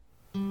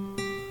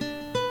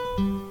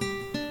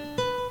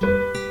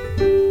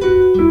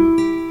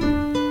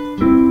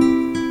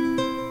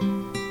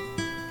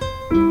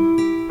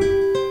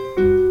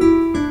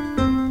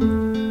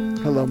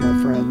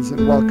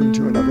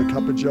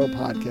Joe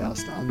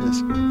podcast on this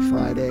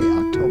Friday,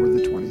 October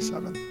the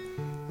 27th.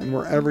 And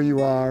wherever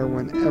you are,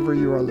 whenever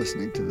you are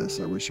listening to this,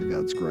 I wish you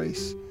God's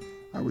grace.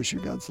 I wish you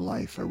God's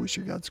life. I wish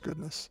you God's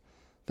goodness.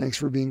 Thanks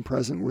for being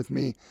present with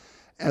me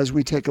as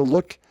we take a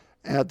look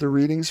at the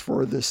readings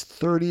for this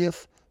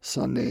 30th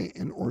Sunday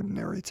in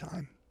Ordinary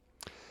Time.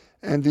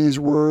 And these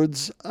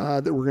words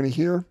that we're going to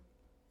hear,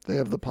 they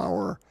have the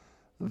power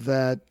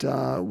that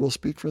will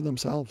speak for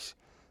themselves.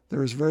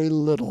 There is very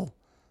little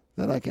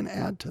that I can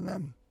add to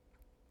them.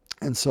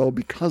 And so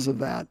because of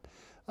that,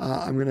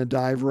 I'm going to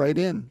dive right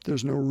in.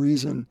 There's no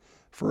reason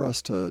for us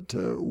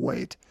to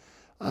wait.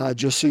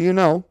 Just so you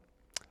know,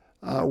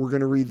 we're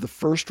going to read the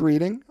first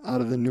reading out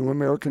of the New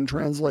American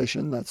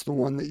Translation. That's the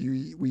one that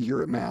we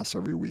hear at Mass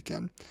every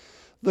weekend.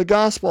 The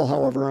Gospel,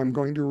 however, I'm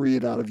going to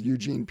read out of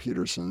Eugene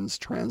Peterson's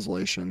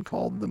translation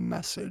called The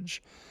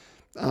Message.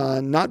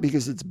 Not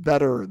because it's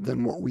better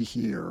than what we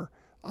hear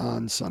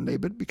on Sunday,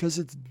 but because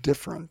it's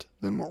different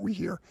than what we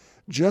hear.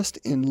 Just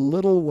in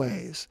little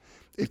ways.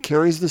 It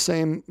carries the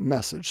same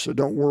message, so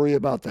don't worry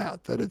about that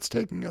it's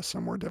taking us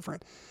somewhere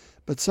different.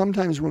 But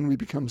sometimes when we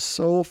become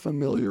so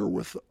familiar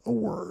with a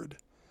word,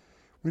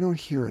 we don't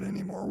hear it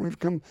anymore. We've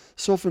become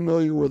so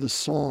familiar with a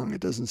song,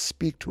 it doesn't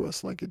speak to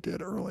us like it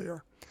did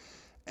earlier.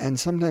 And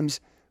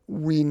sometimes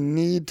we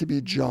need to be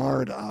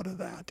jarred out of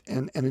that,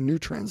 and a new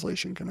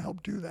translation can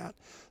help do that.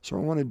 So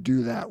I want to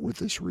do that with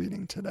this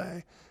reading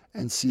today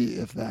and see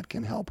if that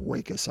can help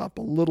wake us up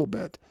a little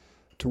bit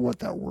to what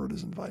that word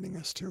is inviting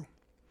us to.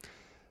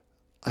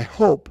 I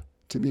hope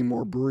to be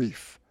more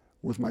brief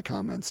with my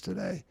comments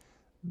today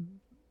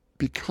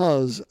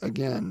because,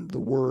 again, the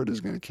word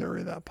is going to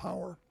carry that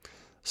power.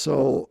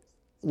 So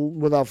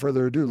without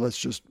further ado, let's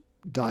just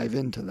dive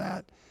into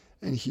that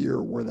and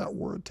hear where that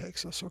word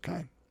takes us,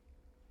 okay?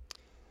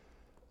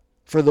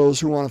 For those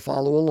who want to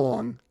follow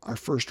along, our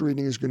first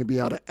reading is going to be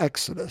out of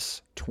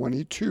Exodus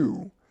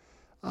 22,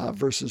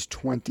 verses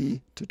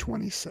 20 to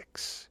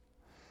 26.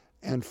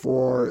 And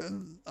for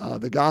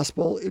the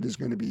Gospel, it is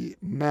going to be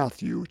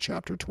Matthew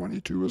chapter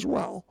 22 as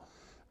well,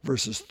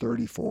 verses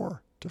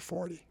 34 to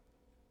 40.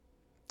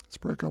 Let's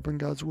break open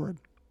God's Word.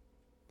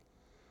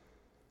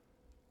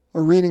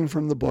 A reading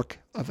from the book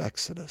of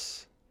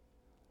Exodus.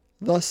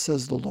 Thus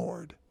says the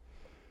Lord,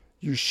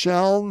 "You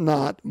shall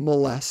not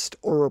molest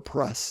or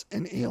oppress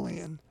an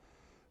alien,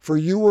 for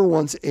you were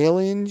once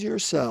aliens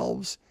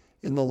yourselves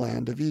in the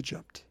land of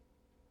Egypt.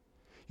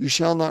 You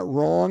shall not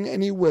wrong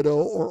any widow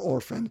or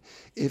orphan.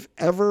 If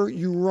ever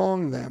you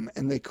wrong them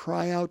and they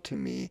cry out to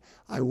me,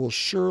 I will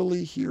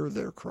surely hear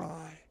their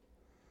cry.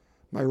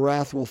 My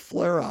wrath will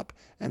flare up,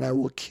 and I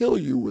will kill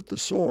you with the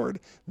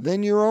sword.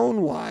 Then your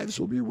own wives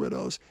will be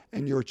widows,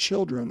 and your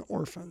children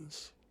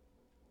orphans.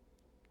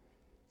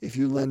 If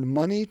you lend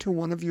money to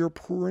one of your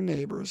poor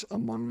neighbors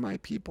among my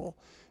people,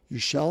 you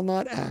shall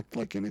not act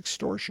like an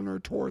extortioner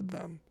toward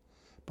them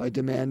by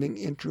demanding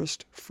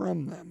interest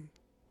from them.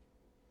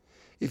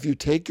 If you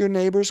take your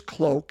neighbor's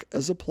cloak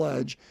as a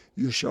pledge,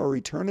 you shall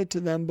return it to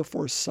them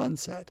before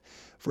sunset,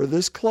 for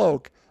this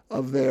cloak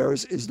of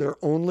theirs is their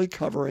only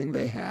covering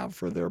they have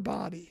for their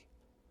body.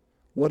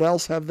 What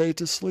else have they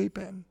to sleep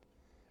in?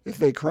 If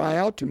they cry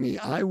out to me,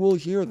 I will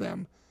hear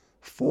them,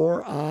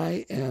 for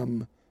I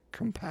am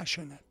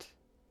compassionate."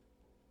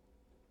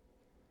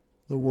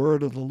 The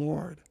word of the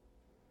Lord.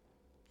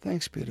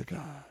 Thanks be to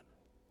God.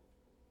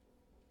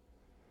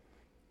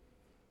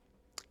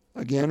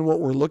 Again, what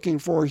we're looking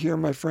for here,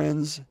 my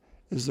friends,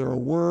 is there a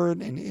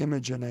word, an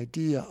image, an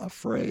idea, a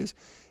phrase?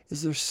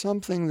 Is there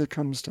something that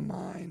comes to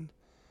mind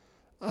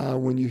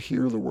when you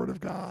hear the word of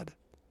God?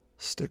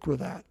 Stick with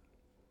that.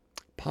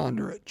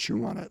 Ponder it,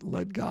 chew on it.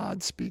 Let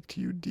God speak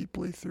to you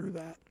deeply through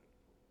that.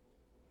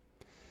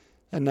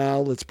 And now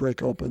let's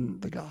break open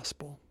the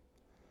gospel.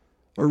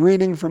 A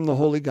reading from the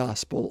Holy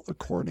Gospel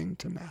according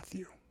to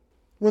Matthew.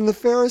 When the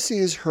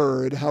Pharisees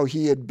heard how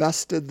he had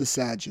bested the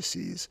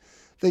Sadducees,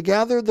 they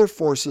gathered their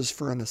forces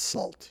for an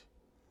assault.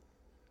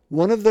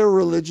 One of their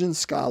religion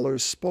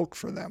scholars spoke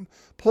for them,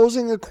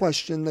 posing a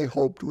question they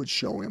hoped would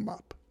show him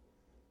up.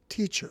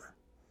 "Teacher,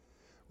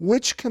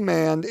 which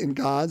command in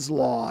God's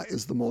law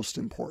is the most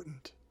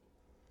important?"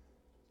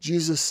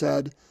 Jesus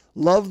said,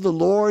 "Love the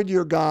Lord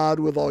your God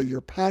with all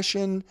your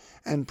passion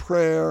and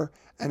prayer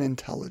and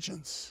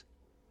intelligence.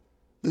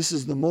 This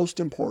is the most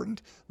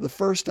important, the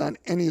first on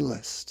any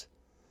list.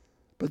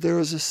 But there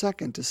is a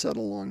second to set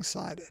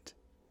alongside it.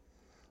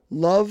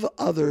 Love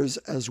others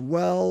as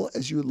well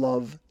as you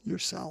love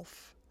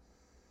yourself.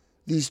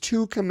 These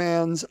two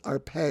commands are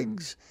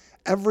pegs.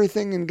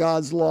 Everything in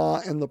God's law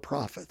and the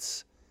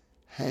prophets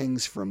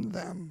hangs from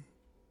them."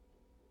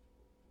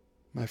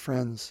 My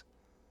friends,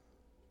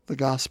 the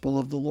gospel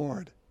of the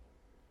Lord.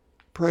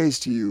 Praise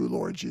to you,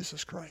 Lord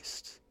Jesus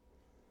Christ.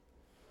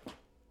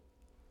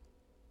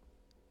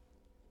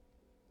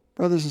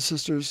 Brothers and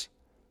sisters,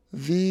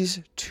 these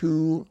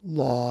two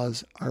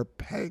laws are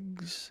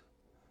pegs,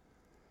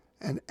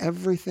 and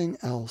everything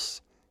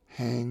else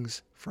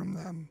hangs from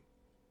them.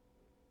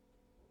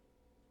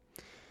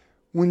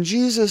 When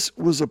Jesus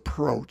was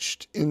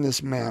approached in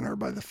this manner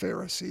by the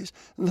Pharisees,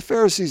 and the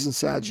Pharisees and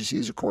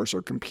Sadducees, of course,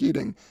 are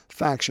competing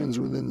factions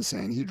within the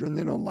Sanhedrin.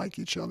 They don't like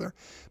each other,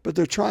 but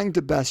they're trying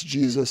to best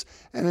Jesus,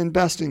 and in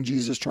besting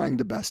Jesus, trying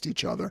to best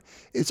each other.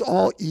 It's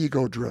all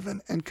ego-driven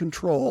and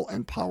control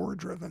and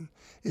power-driven.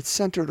 It's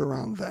centered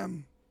around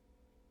them.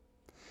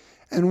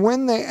 And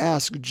when they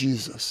ask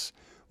Jesus,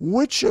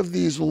 which of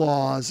these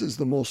laws is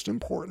the most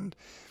important,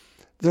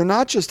 they're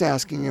not just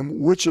asking him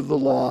which of the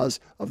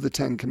laws of the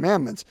Ten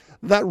Commandments.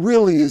 That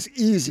really is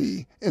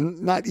easy, and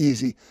not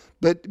easy,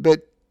 but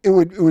it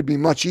would be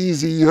much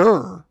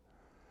easier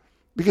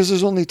because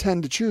there's only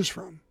 10 to choose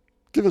from.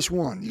 Give us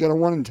one. You got a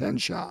 1 in 10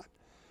 shot.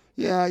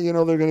 Yeah, there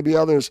are going to be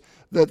others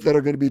that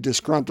are going to be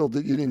disgruntled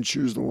that you didn't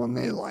choose the one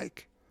they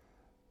like.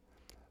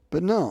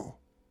 But no.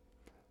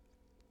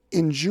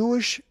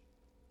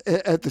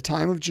 At the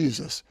time of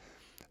Jesus,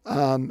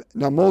 now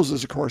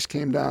Moses, of course,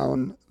 came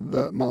down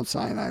the Mount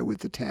Sinai with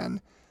the 10.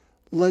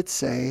 Let's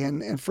say,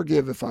 and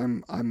forgive if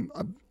I'm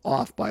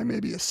off by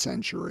maybe a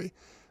century,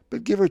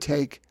 but give or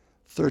take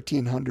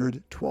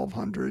 1,300,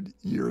 1,200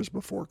 years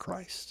before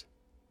Christ.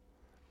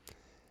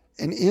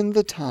 And in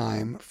the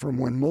time from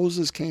when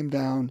Moses came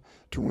down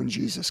to when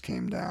Jesus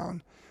came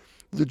down,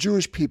 the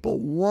Jewish people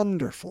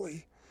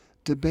wonderfully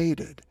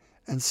debated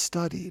and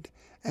studied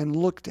and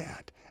looked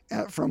at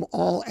from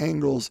all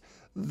angles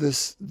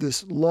this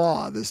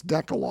law, this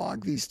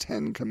Decalogue, these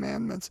 10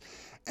 commandments,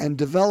 and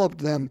developed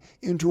them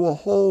into a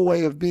whole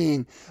way of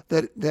being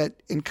that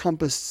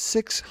encompassed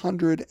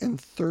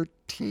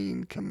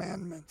 613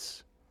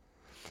 commandments.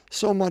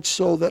 So much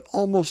so that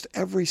almost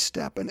every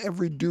step and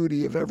every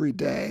duty of every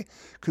day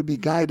could be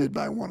guided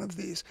by one of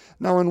these.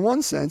 Now, in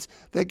one sense,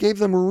 that gave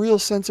them a real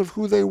sense of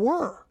who they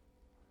were,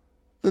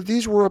 that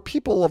these were a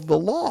people of the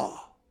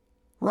law,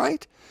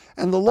 right?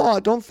 And the law,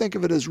 don't think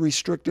of it as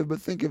restrictive,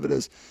 but think of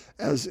it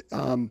as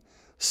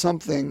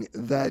something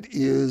that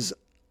is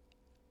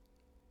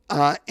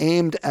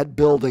aimed at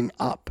building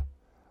up,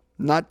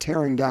 not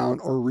tearing down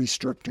or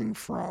restricting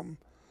from,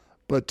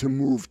 but to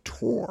move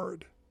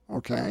toward,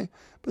 okay?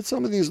 But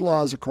some of these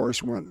laws, of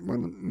course,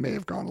 may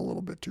have gone a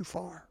little bit too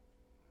far,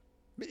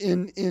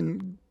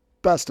 in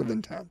best of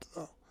intent,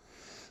 though.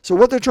 So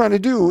what they're trying to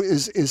do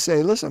is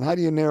say, listen, how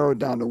do you narrow it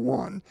down to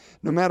one?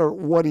 No matter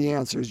what he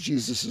answers,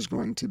 Jesus is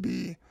going to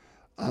be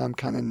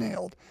kind of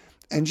nailed.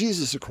 And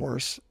Jesus, of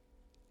course,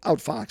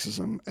 outfoxes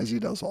him, as he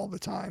does all the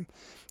time.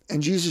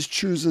 And Jesus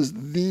chooses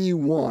the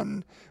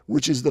one,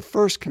 which is the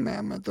first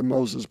commandment that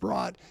Moses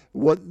brought,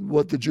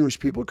 what the Jewish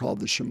people called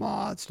the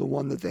Shema. It's the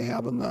one that they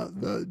have on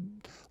the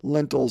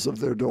lintels of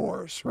their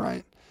doors,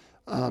 right?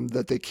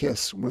 That they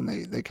kiss when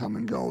they come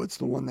and go. It's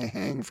the one they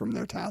hang from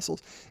their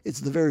tassels.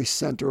 It's the very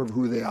center of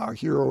who they are.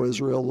 Hear, O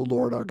Israel, the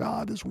Lord our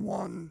God is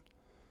one.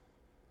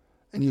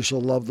 And you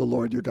shall love the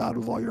Lord your God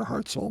with all your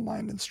heart, soul,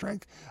 mind, and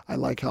strength. I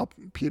like how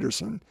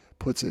Peterson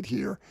puts it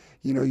here.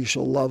 You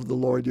shall love the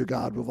Lord your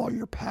God with all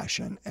your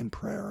passion and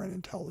prayer and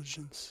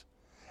intelligence.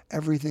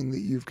 Everything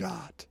that you've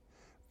got,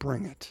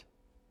 bring it.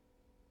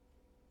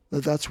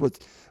 That's what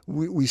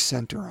we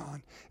center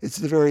on. It's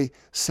the very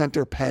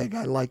center peg.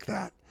 I like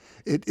that.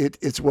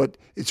 It's what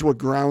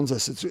grounds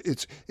us.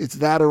 It's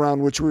that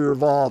around which we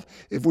revolve.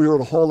 If we were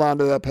to hold on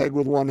to that peg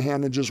with one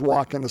hand and just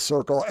walk in a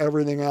circle,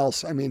 everything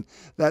else,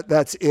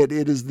 that's it.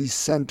 It is the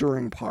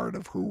centering part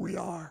of who we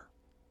are.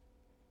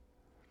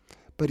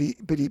 But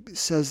he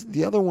says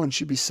the other one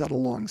should be set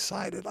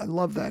alongside it. I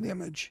love that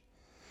image.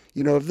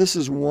 If this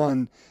is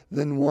one,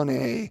 then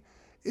 1A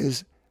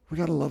is we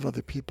got to love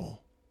other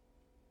people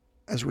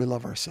as we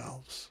love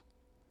ourselves.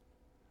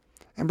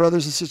 And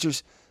brothers and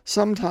sisters,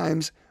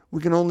 sometimes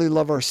we can only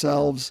love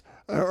ourselves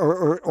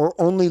or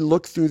only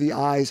look through the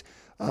eyes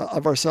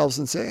of ourselves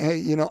and say,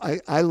 hey,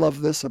 I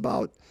love this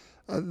about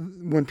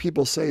when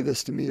people say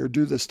this to me or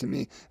do this to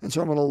me, and so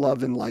I'm going to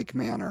love in like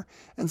manner.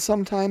 And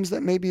sometimes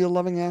that may be a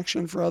loving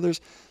action for others.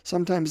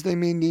 Sometimes they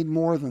may need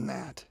more than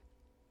that.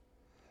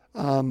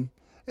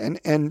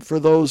 And for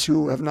those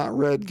who have not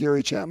read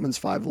Gary Chapman's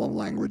 5 Love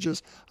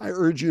Languages, I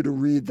urge you to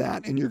read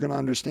that, and you're going to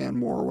understand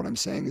more. What I'm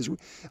saying is,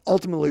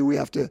 ultimately, we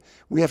have to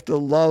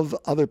love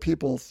other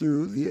people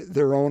through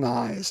their own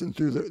eyes and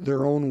through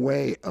their own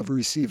way of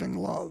receiving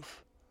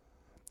love.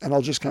 And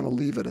I'll just kind of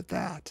leave it at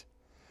that.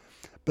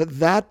 But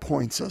that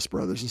points us,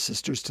 brothers and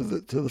sisters, to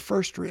the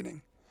first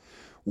reading,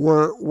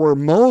 where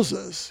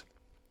Moses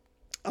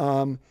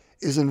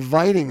is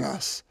inviting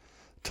us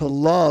to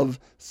love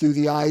through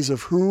the eyes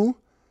of who?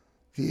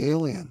 The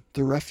alien,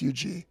 the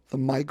refugee, the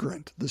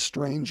migrant, the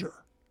stranger,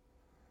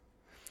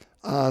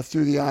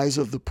 through the eyes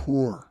of the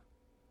poor,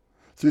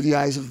 through the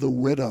eyes of the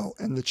widow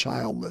and the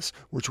childless,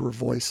 which were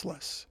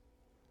voiceless.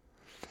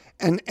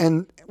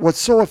 And what's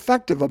so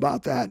effective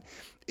about that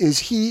is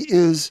he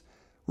is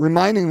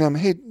reminding them,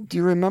 hey, do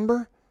you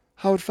remember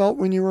how it felt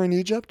when you were in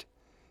Egypt?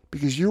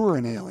 Because you were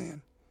an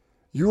alien.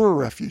 You were a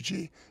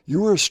refugee.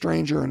 You were a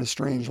stranger in a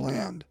strange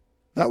land.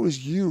 That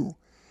was you.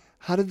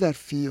 How did that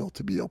feel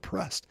to be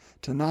oppressed,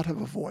 to not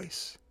have a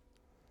voice?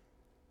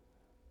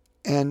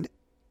 And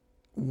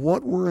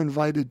what we're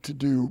invited to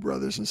do,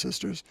 brothers and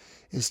sisters,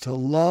 is to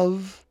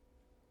love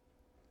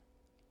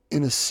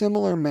in a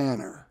similar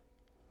manner,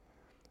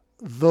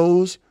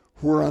 those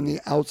who are on the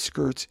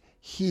outskirts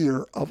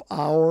here of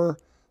our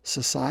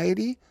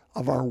society,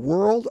 of our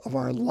world, of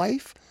our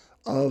life,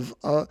 of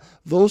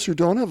those who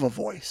don't have a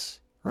voice,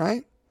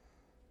 right?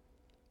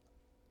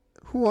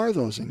 Who are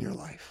those in your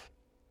life?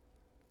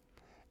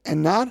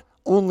 And not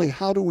only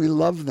how do we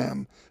love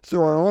them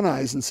through our own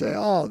eyes and say,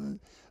 oh,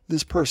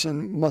 this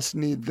person must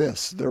need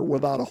this. They're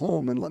without a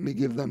home, and let me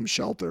give them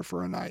shelter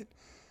for a night.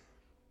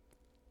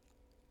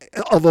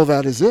 Although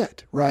that is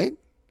it, right?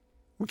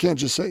 We can't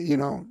just say,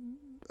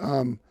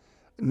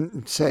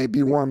 say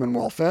be warm and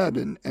well fed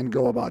and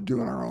go about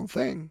doing our own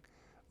thing.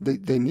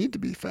 They need to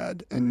be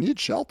fed and need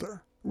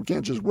shelter. We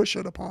can't just wish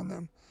it upon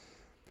them.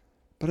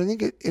 But I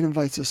think it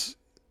invites us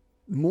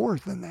more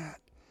than that.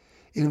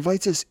 It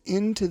invites us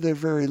into their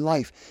very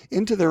life,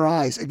 into their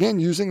eyes. Again,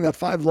 using that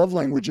 5 love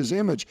languages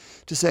image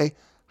to say,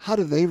 how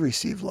do they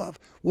receive love?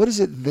 What is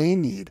it they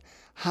need?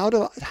 How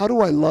do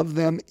I love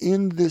them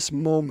in this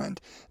moment?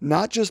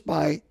 Not just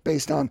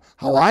based on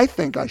how I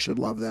think I should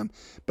love them,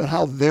 but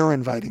how they're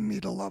inviting me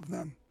to love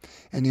them.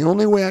 And the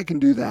only way I can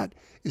do that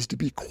is to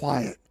be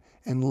quiet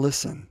and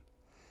listen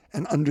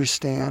and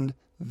understand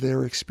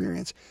their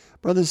experience.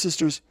 Brothers and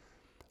sisters,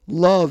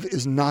 love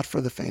is not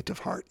for the faint of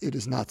heart. It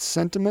is not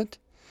sentiment.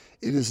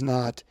 It is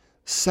not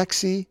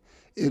sexy.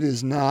 It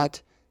is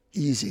not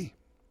easy.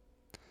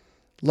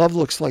 Love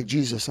looks like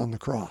Jesus on the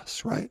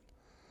cross, right?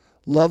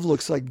 Love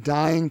looks like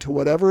dying to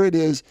whatever it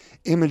is,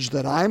 image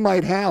that I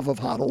might have of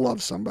how to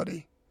love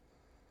somebody,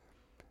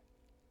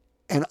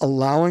 and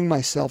allowing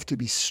myself to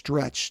be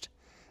stretched.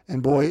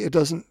 And boy, it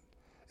doesn't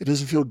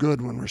feel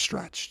good when we're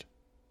stretched,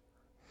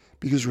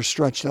 because we're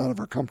stretched out of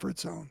our comfort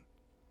zone.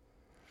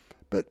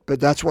 But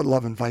that's what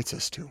love invites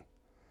us to.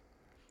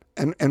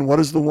 And what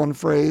is the one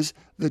phrase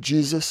that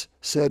Jesus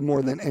said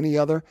more than any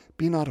other?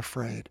 Be not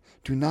afraid.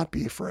 Do not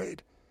be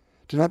afraid.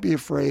 Do not be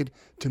afraid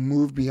to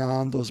move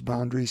beyond those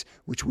boundaries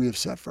which we have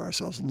set for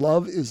ourselves.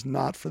 Love is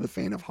not for the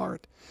faint of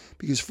heart,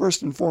 because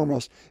first and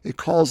foremost, it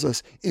calls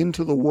us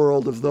into the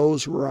world of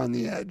those who are on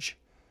the edge.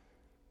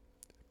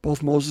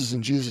 Both Moses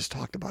and Jesus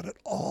talked about it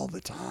all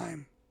the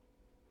time.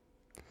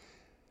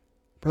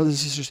 Brothers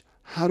and sisters,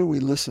 how do we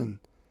listen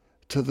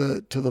to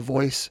the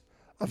voice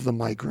of the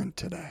migrant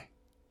today?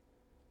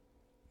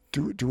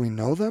 Do we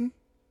know them?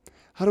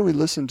 How do we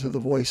listen to the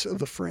voice of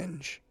the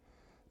fringe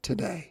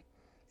today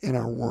in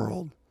our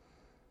world?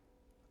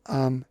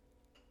 And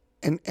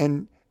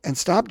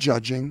stop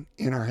judging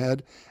in our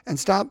head, and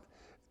stop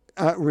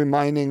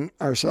reminding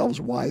ourselves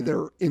why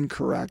they're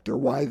incorrect or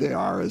why they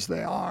are as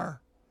they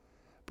are.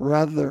 But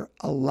rather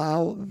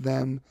allow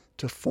them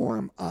to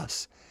form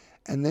us,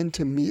 and then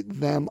to meet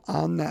them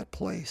on that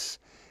place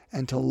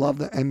and to love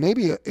them. And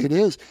maybe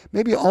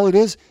all it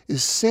is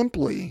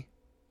simply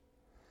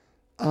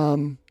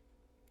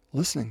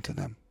listening to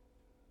them.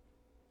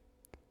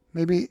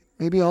 Maybe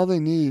all they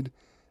need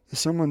is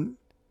someone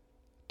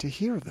to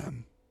hear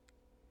them,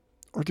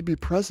 or to be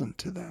present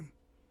to them,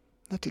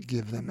 not to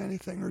give them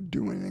anything or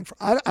do anything for.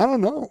 I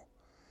don't know,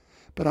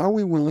 but are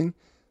we willing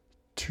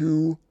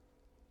to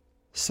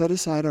set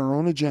aside our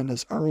own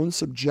agendas, our own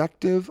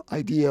subjective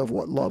idea of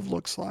what love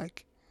looks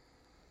like,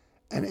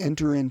 and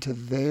enter into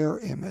their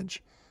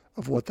image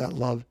of what that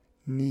love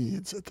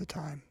needs at the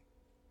time?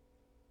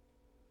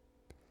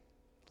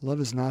 Love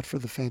is not for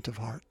the faint of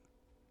heart.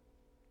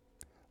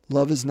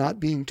 Love is not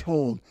being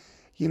told.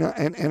 And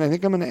I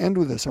think I'm going to end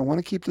with this. I want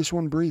to keep this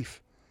one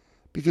brief,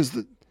 because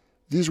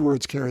these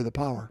words carry the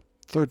power.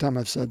 Third time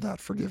I've said that,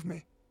 forgive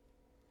me.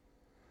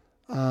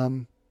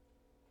 I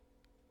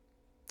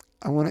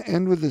want to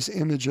end with this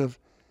image of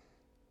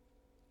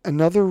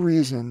another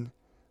reason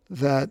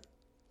that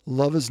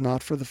love is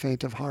not for the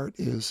faint of heart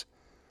is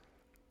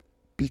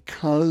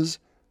because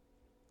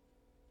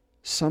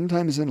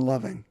sometimes in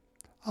loving,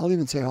 I'll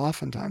even say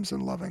oftentimes in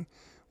loving,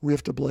 we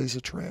have to blaze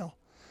a trail.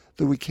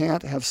 That we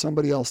can't have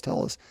somebody else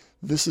tell us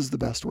this is the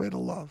best way to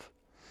love.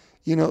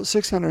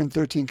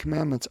 613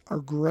 commandments are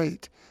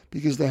great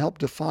because they help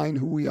define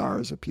who we are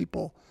as a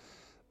people,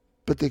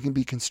 but they can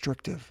be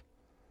constrictive,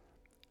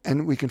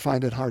 and we can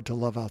find it hard to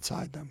love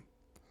outside them.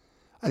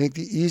 I think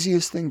the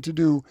easiest thing to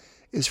do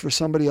is for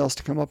somebody else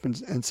to come up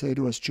and say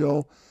to us,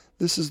 Joe,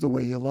 this is the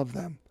way you love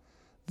them.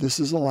 This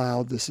is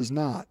allowed, this is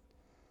not.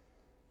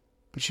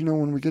 But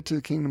when we get to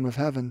the kingdom of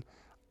heaven,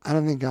 I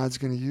don't think God's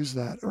going to use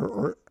that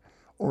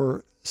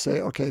or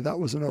say, okay, that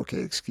was an okay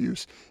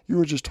excuse. You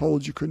were just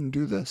told you couldn't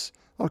do this.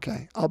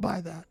 Okay, I'll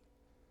buy that.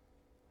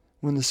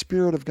 When the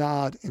Spirit of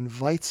God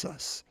invites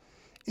us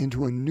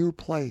into a new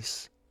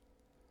place,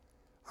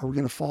 are we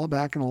going to fall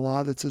back in a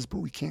law that says, but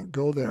we can't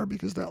go there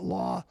because that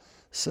law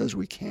says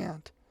we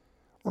can't?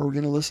 Or are we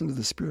going to listen to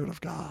the Spirit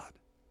of God?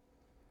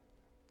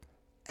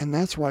 And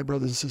that's why,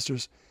 brothers and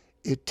sisters,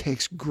 it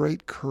takes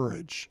great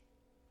courage,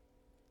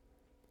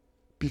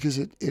 because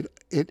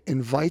it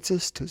invites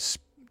us to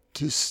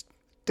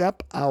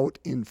step out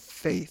in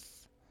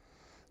faith,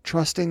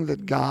 trusting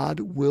that God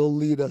will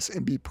lead us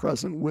and be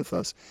present with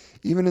us,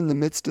 even in the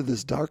midst of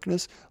this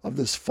darkness, of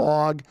this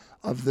fog,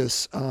 of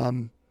this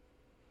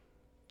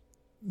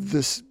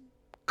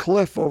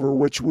cliff over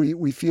which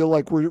we feel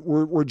like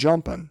we're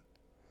jumping,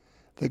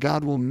 that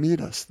God will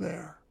meet us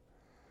there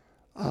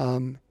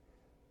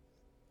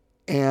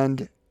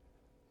and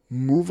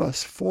move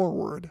us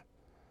forward.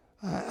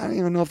 I don't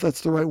even know if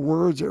that's the right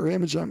words or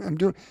image I'm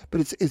doing,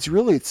 but it's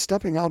really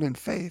stepping out in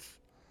faith,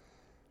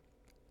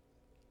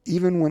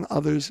 even when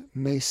others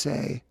may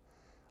say,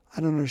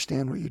 I don't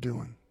understand what you're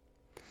doing.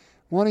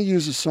 I want to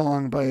use a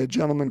song by a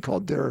gentleman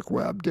called Derek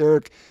Webb.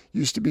 Derek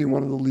used to be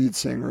one of the lead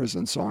singers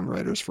and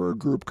songwriters for a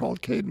group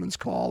called Caedmon's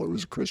Call. It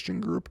was a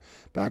Christian group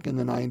back in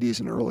the 90s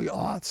and early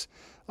aughts.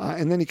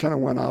 And then he kind of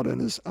went out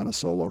on a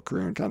solo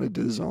career and kind of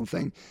did his own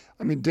thing.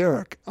 I mean,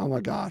 Derek, oh my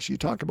gosh, you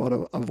talk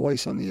about a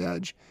voice on the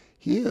edge.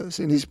 He is,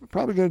 and he's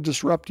probably going to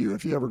disrupt you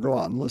if you ever go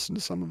out and listen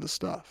to some of his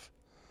stuff.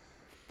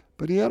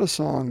 But he had a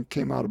song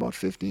came out about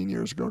 15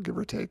 years ago, give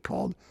or take,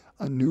 called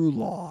A New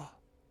Law.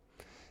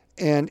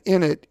 And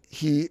in it,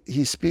 he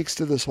speaks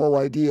to this whole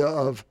idea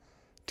of,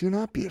 do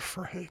not be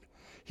afraid.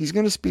 He's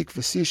going to speak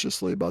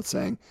facetiously about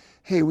saying,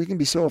 hey, we can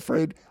be so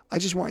afraid, I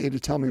just want you to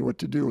tell me what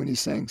to do. And he's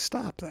saying,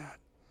 stop that.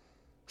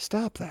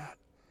 Stop that.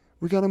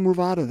 We got to move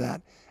out of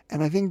that.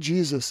 And I think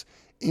Jesus,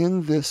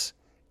 in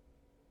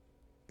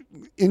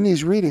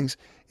these readings,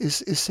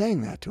 is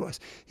saying that to us.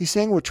 He's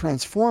saying what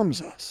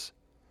transforms us,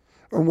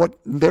 or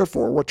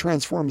what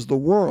transforms the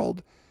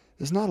world,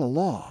 is not a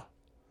law,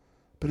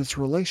 but it's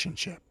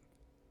relationship.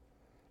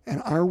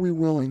 And are we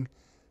willing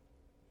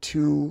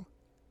to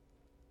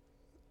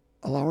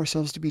allow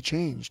ourselves to be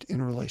changed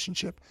in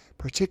relationship,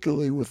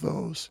 particularly with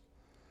those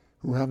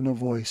who have no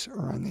voice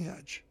or on the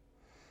edge?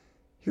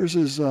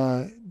 Here's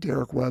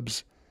Derek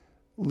Webb's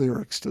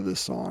lyrics to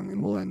this song,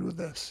 and we'll end with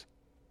this.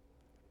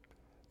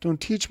 Don't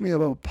teach me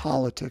about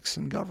politics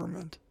and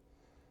government.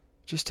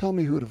 Just tell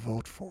me who to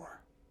vote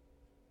for.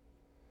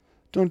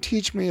 Don't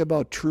teach me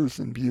about truth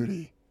and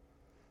beauty.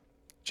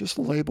 Just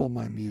label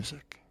my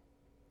music.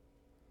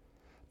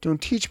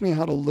 Don't teach me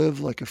how to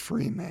live like a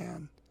free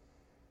man.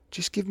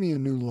 Just give me a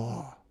new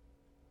law.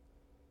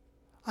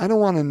 I don't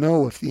want to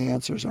know if the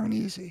answers aren't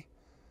easy.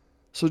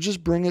 So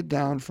just bring it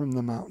down from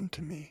the mountain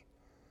to me.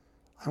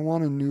 I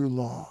want a new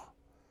law.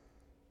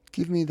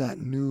 Give me that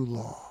new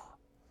law.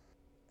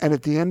 And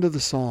at the end of the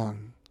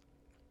song,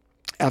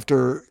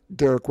 after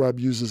Derek Webb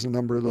uses a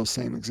number of those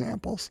same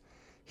examples,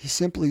 he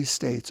simply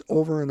states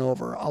over and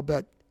over, I'll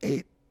bet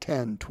 8,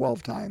 10,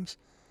 12 times,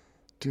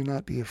 do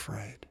not be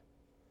afraid.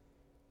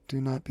 Do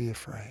not be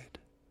afraid.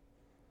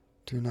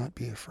 Do not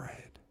be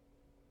afraid.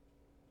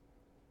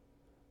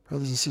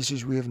 Brothers and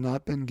sisters, we have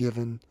not been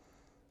given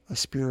a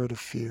spirit of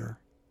fear,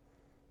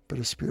 but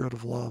a spirit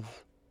of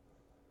love,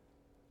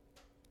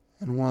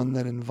 and one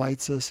that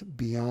invites us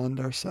beyond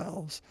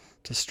ourselves,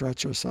 to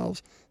stretch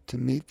ourselves, to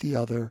meet the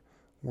other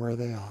where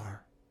they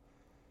are.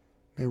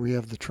 May we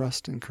have the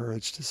trust and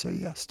courage to say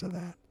yes to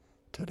that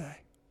today.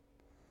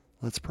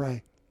 Let's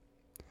pray.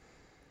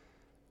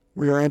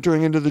 We are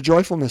entering into the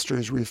joyful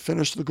mysteries. We've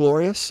finished the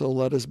glorious, so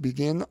let us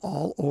begin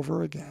all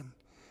over again.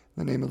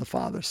 In the name of the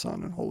Father,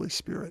 Son, and Holy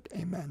Spirit.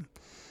 Amen.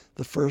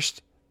 The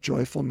first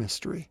joyful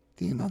mystery,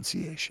 the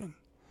Annunciation.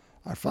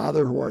 Our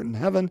Father who art in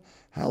heaven,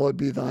 hallowed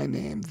be thy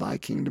name. Thy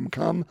kingdom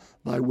come,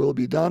 thy will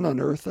be done on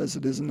earth as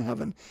it is in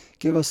heaven.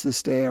 Give us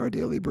this day our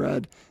daily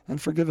bread, and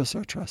forgive us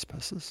our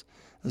trespasses,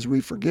 as we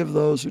forgive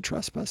those who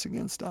trespass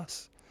against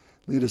us.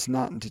 Lead us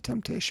not into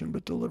temptation,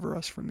 but deliver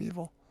us from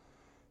evil.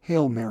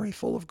 Hail Mary,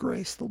 full of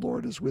grace, the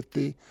Lord is with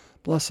thee.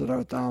 Blessed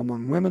art thou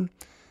among women.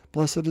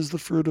 Blessed is the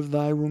fruit of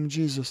thy womb,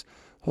 Jesus.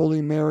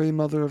 Holy Mary,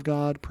 Mother of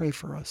God, pray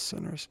for us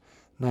sinners,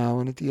 now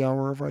and at the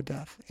hour of our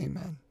death.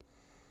 Amen.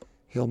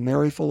 Hail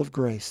Mary, full of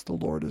grace, the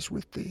Lord is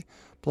with thee.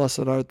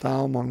 Blessed art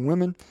thou among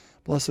women.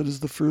 Blessed is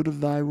the fruit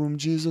of thy womb,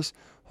 Jesus.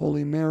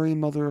 Holy Mary,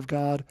 Mother of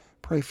God,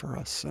 pray for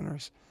us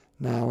sinners,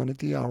 now and at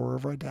the hour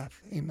of our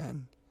death.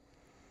 Amen.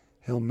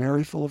 Hail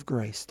Mary, full of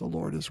grace, the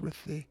Lord is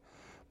with thee.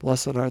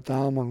 Blessed art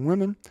thou among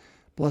women.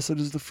 Blessed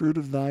is the fruit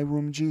of thy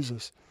womb,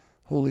 Jesus.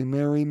 Holy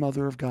Mary,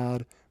 Mother of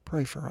God,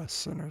 pray for us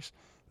sinners,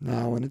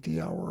 now and at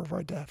the hour of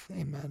our death.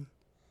 Amen.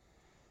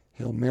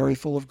 Hail Mary,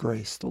 full of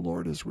grace, the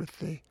Lord is with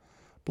thee.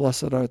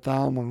 Blessed art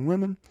thou among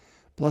women.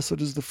 Blessed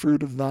is the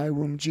fruit of thy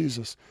womb,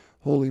 Jesus.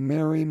 Holy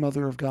Mary,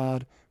 Mother of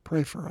God,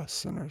 pray for us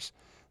sinners,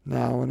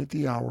 now and at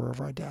the hour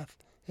of our death.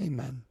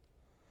 Amen.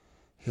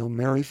 Hail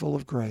Mary, full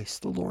of grace,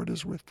 the Lord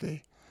is with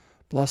thee.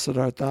 Blessed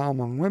art thou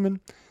among women.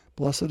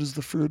 Blessed is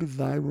the fruit of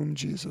thy womb,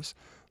 Jesus.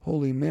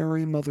 Holy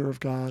Mary, Mother of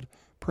God,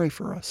 pray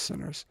for us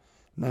sinners,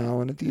 now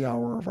and at the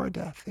hour of our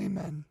death.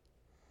 Amen.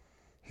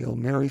 Hail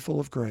Mary, full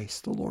of grace,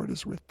 the Lord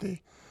is with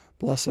thee.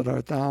 Blessed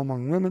art thou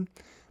among women.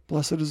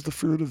 Blessed is the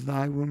fruit of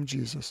thy womb,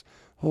 Jesus.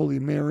 Holy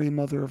Mary,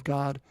 Mother of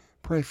God,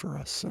 pray for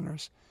us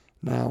sinners,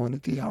 now and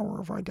at the hour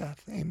of our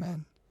death.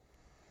 Amen.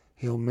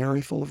 Hail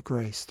Mary, full of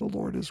grace, the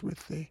Lord is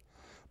with thee.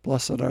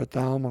 Blessed art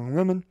thou among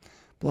women.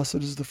 Blessed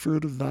is the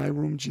fruit of thy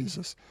womb,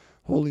 Jesus.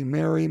 Holy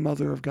Mary,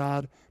 Mother of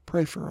God,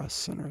 pray for us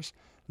sinners,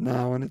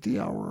 now and at the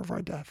hour of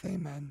our death.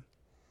 Amen.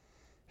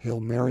 Hail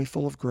Mary,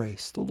 full of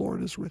grace, the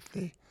Lord is with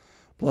thee.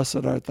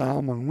 Blessed art thou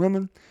among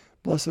women.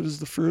 Blessed is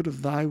the fruit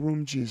of thy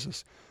womb,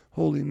 Jesus.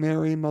 Holy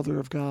Mary, Mother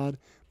of God,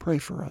 pray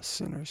for us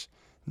sinners,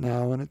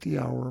 now and at the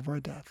hour of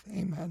our death.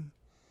 Amen.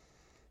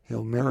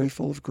 Hail Mary,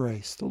 full of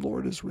grace, the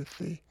Lord is with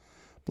thee.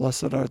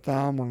 Blessed art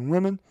thou among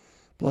women.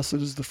 Blessed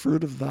is the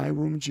fruit of thy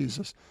womb,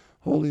 Jesus.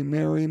 Holy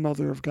Mary,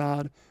 Mother of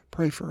God,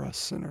 pray for us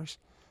sinners,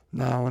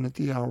 now and at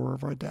the hour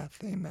of our death.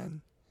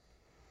 Amen.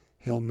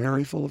 Hail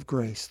Mary, full of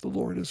grace, the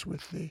Lord is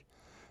with thee.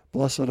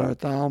 Blessed art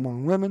thou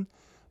among women.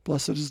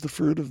 Blessed is the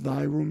fruit of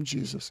thy womb,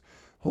 Jesus.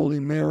 Holy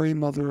Mary,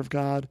 Mother of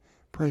God,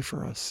 pray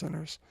for us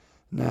sinners,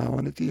 now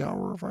and at the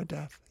hour of our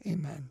death.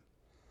 Amen.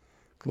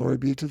 Glory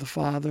be to the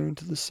Father, and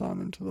to the Son,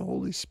 and to the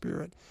Holy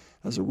Spirit,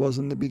 as it was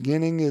in the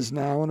beginning, is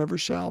now, and ever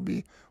shall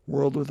be,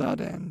 world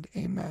without end.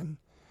 Amen.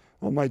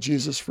 O my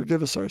Jesus,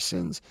 forgive us our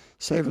sins,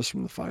 save us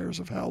from the fires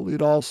of hell,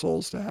 lead all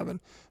souls to heaven,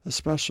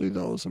 especially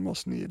those in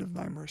most need of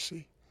thy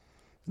mercy.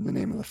 In the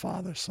name of the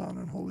Father, Son,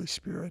 and Holy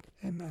Spirit.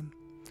 Amen.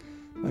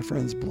 My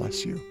friends,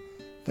 bless you.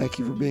 Thank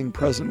you for being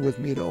present with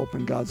me to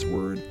open God's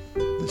Word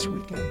this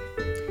weekend.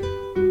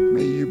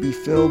 May you be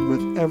filled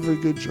with every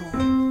good joy.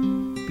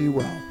 Be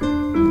well,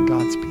 and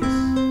God's peace.